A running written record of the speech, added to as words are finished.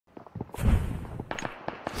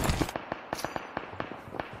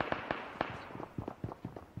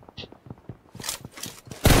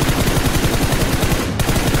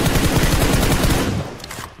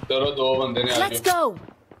चलो दो बंदे ने आ Let's go.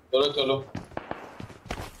 चलो चलो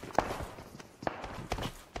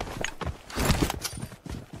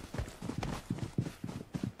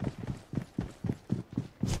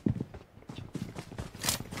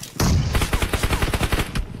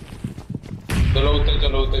चलो उतर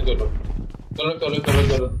चलो उतर चलो चलो चलो चलो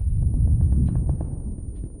चलो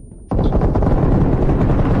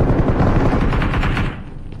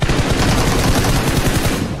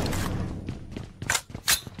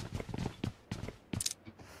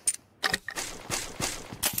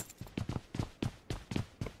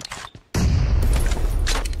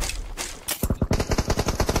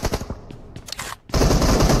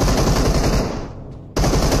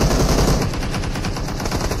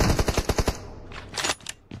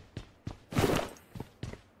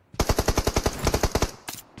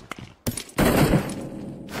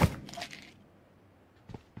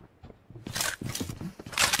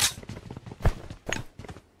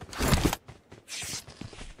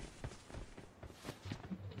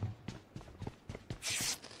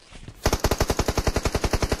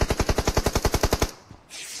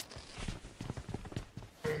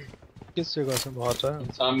किस जगह से मार रहा है?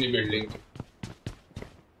 सामने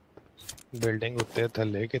बिल्डिंग उत्ते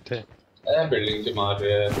थल्ले किथे? बिल्डिंग से मार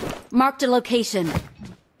रहा है। Marked a location.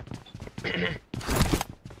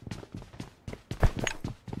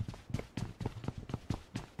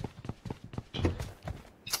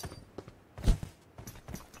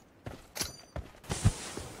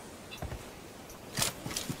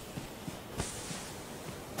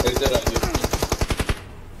 इधर आ जाओ।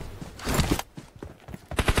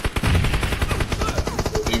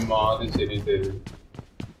 माँ की सीरी तेरी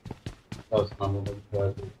आसमान में लगा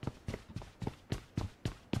दी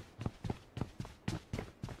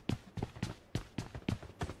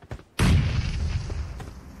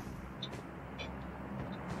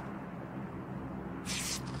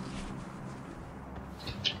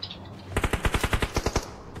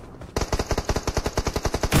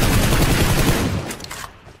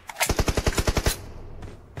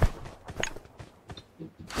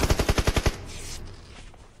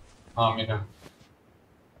हाँ मीना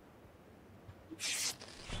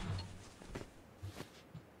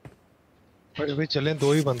भाई चलें,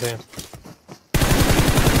 दो ही बंदे हैं।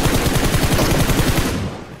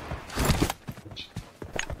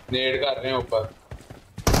 नेड कर रहे हैं ऊपर।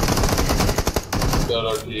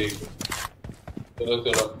 चलो ठीक है, चलो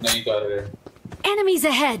चलो नहीं कर रहे। Enemies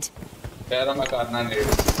ahead. कह रहा मैं करना नेड।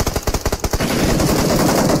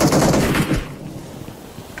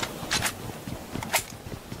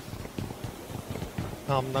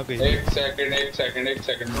 सामना गई। एक सेकंड एक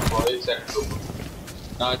सेकंड रुको, एक सेकंड रुको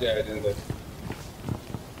ना जाए अंदर।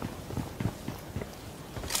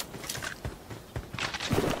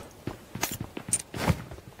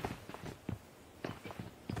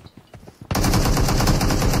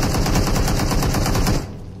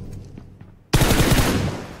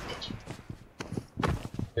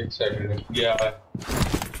 एक सेकंड गया है।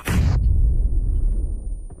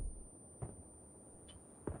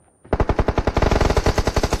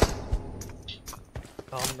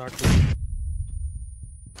 I'm not doing.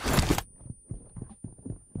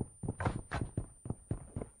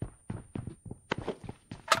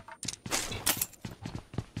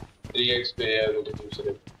 एक्स पे है वो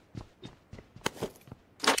दूसरे।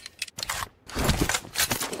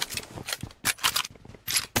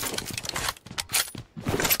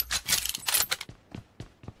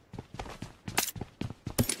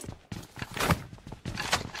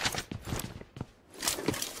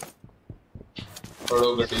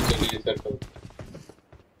 गड्डी चली सर्कल।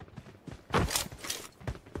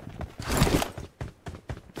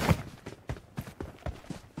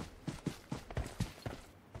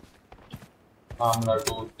 मामला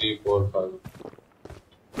 2 3 4 5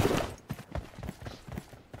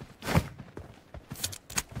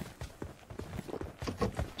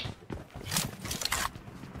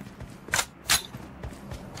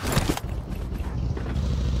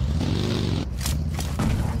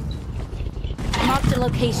 Marked a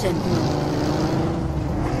location.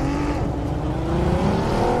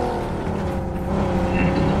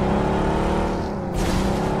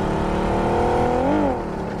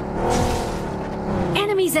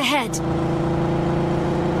 Enemies ahead.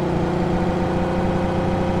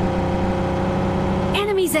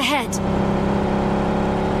 Enemies ahead.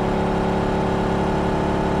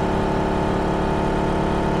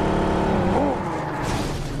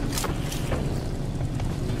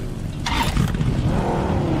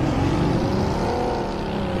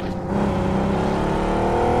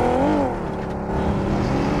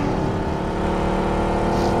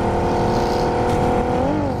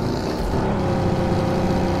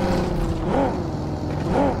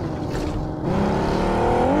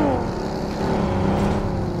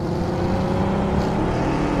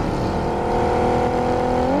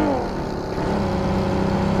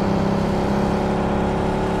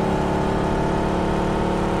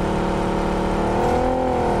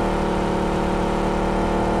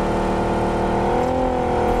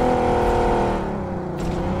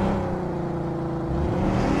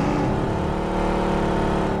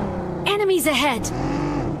 Enemies ahead!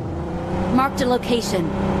 Marked a location.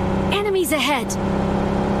 Enemies ahead!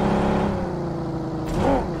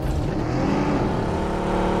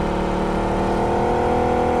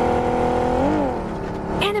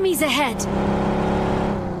 Enemies ahead!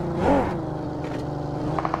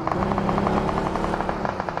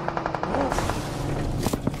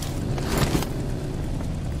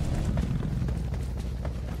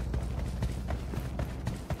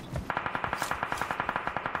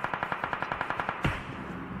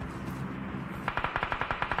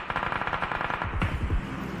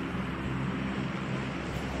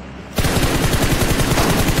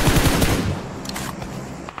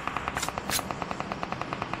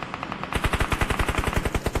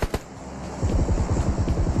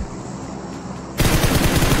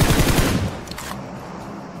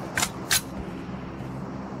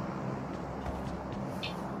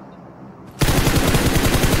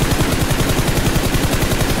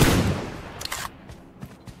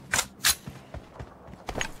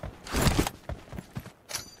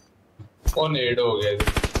 वो नेड हो गया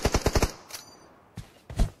जी।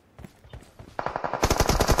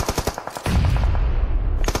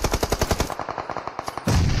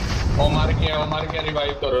 वो मार गया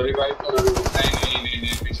रिवाइव करो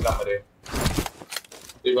नहीं पिछला मरे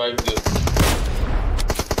रिवाइव किया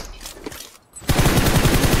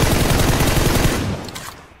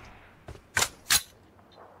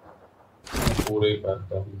पूरे ही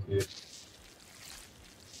करता हूँ ये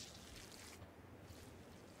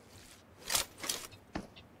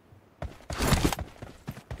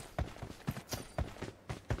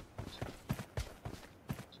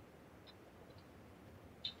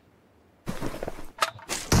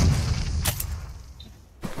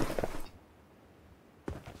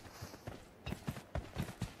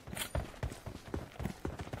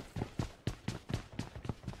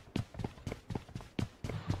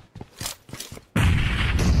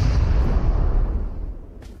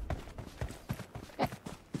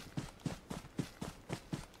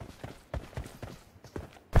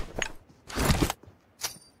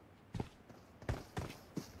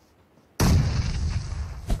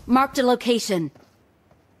Marked a location.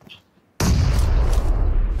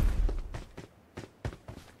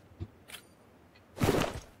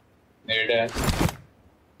 नेड है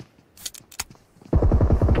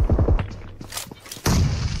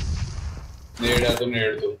तो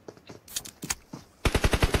नेड दो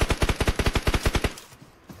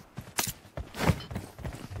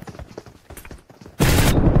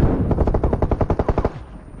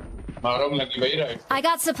मारो लगी भाई right I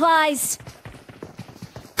got supplies.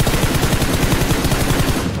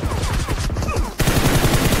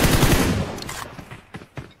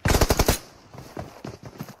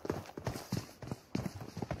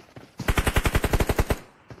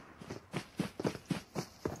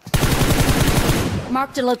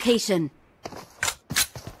 Marked a location.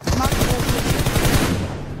 Marked a location.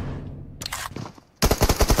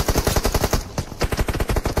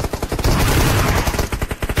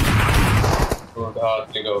 Good हाथ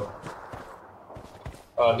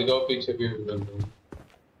दिखाओ पीछे भी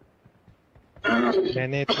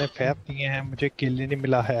मैंने इतने फैप किए हैं मुझे किल ही नहीं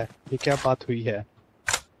मिला है ये क्या बात हुई है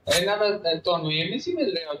ना ਤੁਹਾਨੂੰ ਇਹ ਨਹੀਂ ਸੀ ਮਿਲ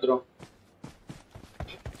ਰਿਹਾ ਉਧਰੋਂ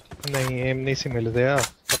नहीं एम नहीं से मिल रहा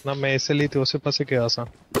अपना मैं इसलिए तो उसे पासे गया सा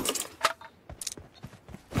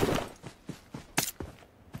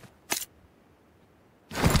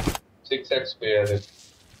 6x पे है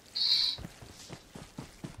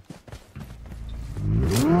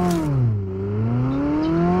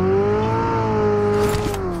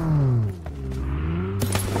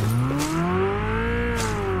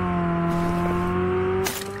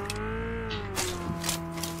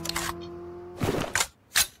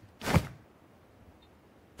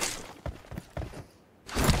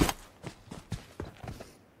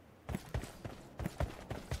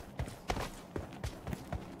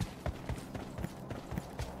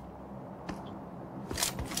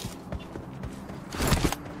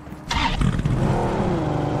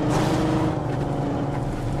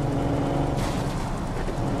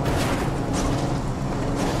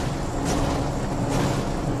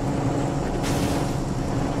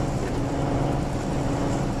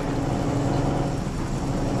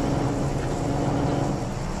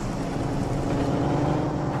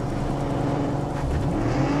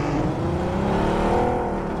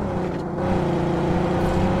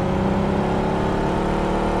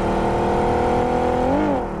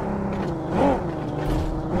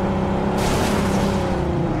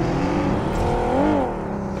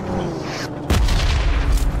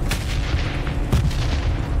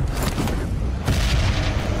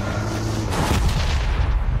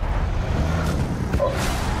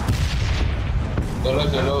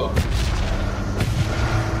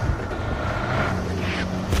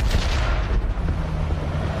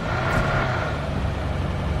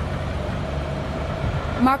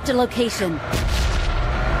Marked a location.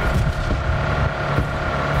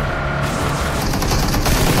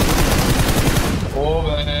 Oh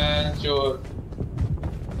man, sure.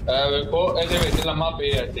 देखो ऐसे वैसे लम्हा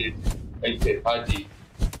पे ऐसे ऐसे हाजी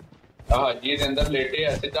हाजी के अंदर लेटे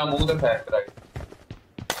ऐसे जा मुंह से फैर कराए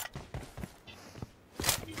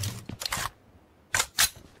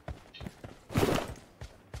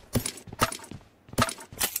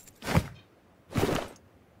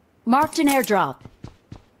Marked an airdrop.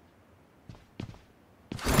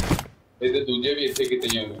 ये तो दूसरे भी ऐसे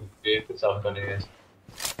कितने होंगे ये तो सब बने हैं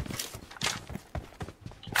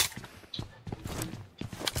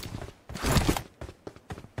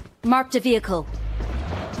Marked a vehicle.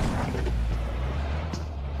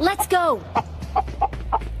 Let's go!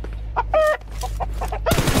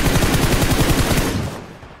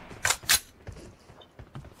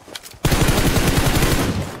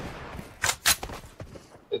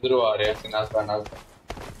 इधर आ रहे हैं नाश्ता नाश्ता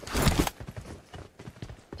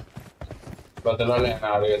बदला लेना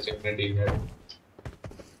आ रहे हैं अपने टीम में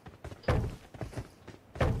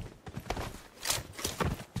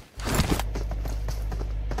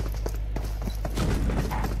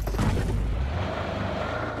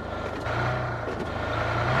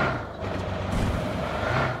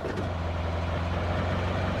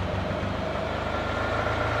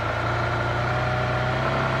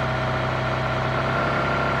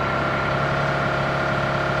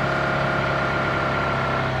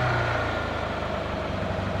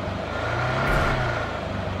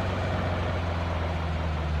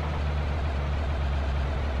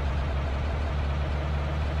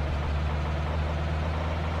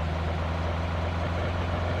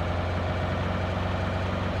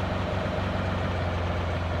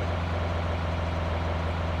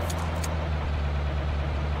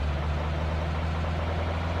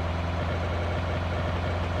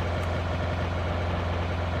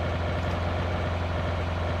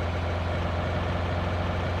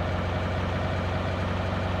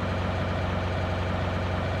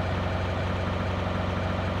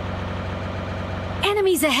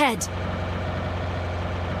Enemies ahead!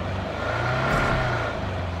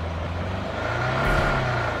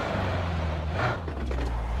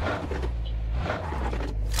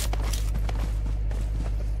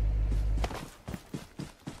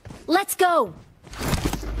 Let's go!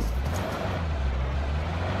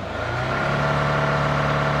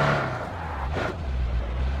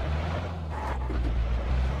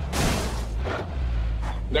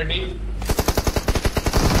 Ready?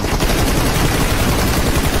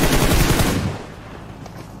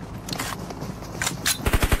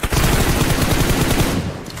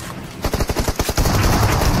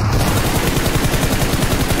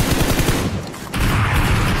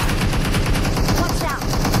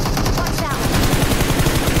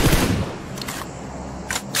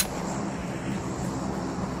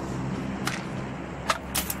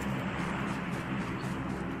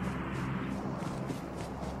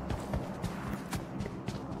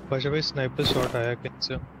 Pasha भाई स्नाइपर शॉट आया कहीं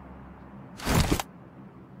से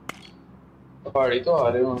पहाड़ी तो आ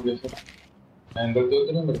रहे होंगे फिर एंगल तो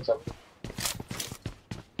उतने मिल सकते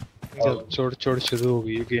जब छोड़ छोड़ शुरू हो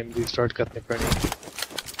गई है गेम भी स्टार्ट करने पड़ेगी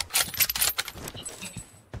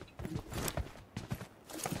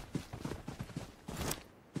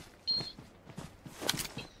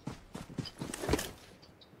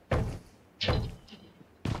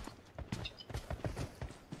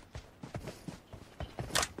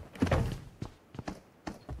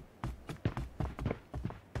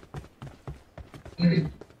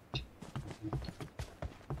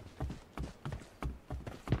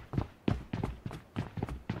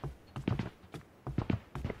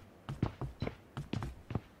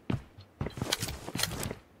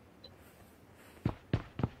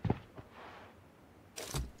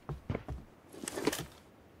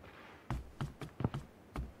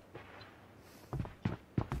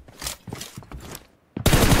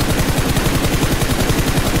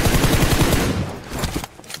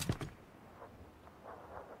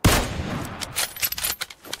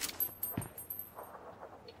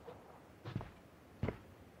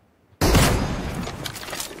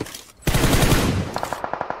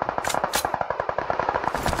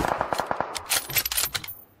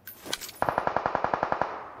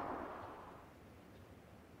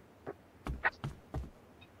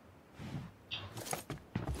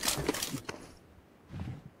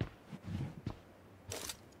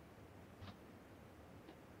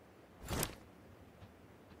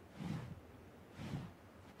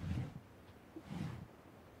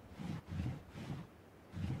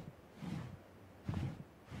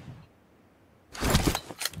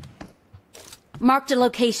Marked a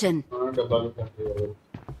location. हाँ डबल करते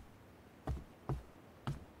हैं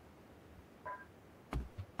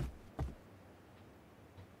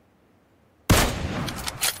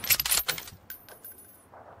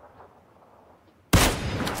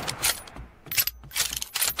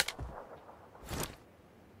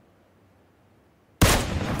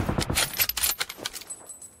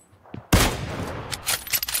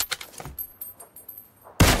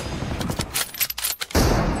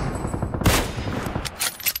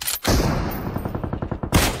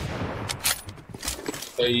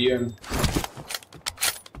सही है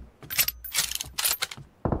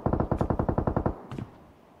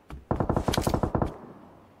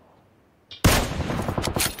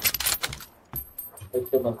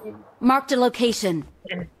Marked a location.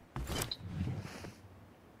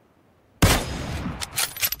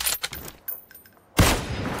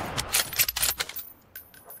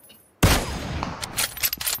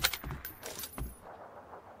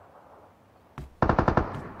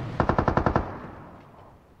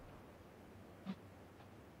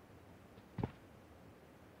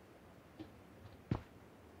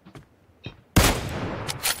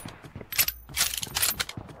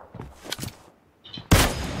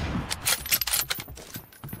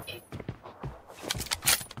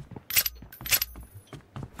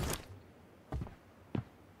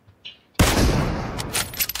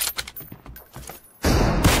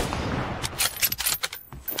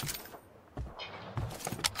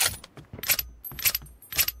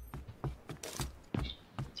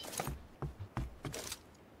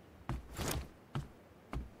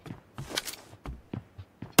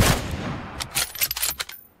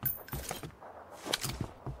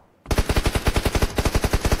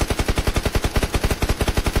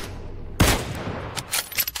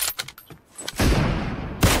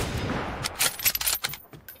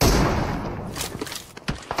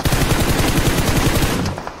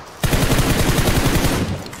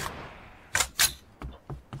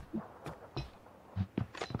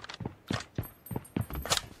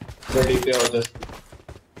 Ready पे आओ जस्ट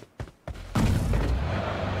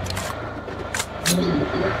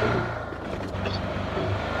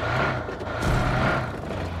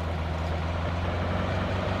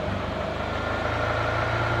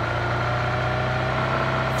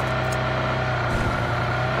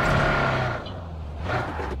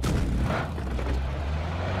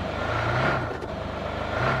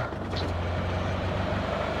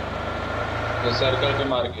सर्कल पे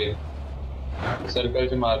मार के सर्कल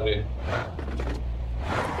से मार रहे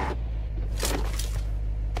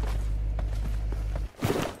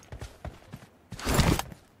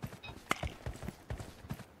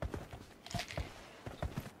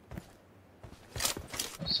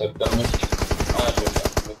सर्कल में आ लो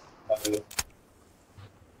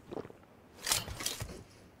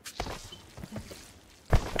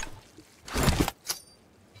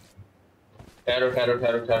ठहरो ठहरो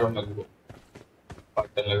ठहरो ठहरो मत को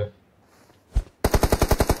पार्टनर लगा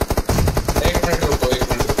एक मिनट रुको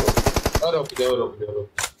और रुक जाओ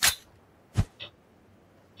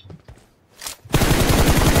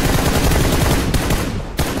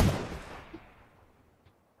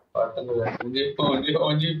पार्टनर लगा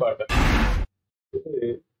मुझे पार्टनर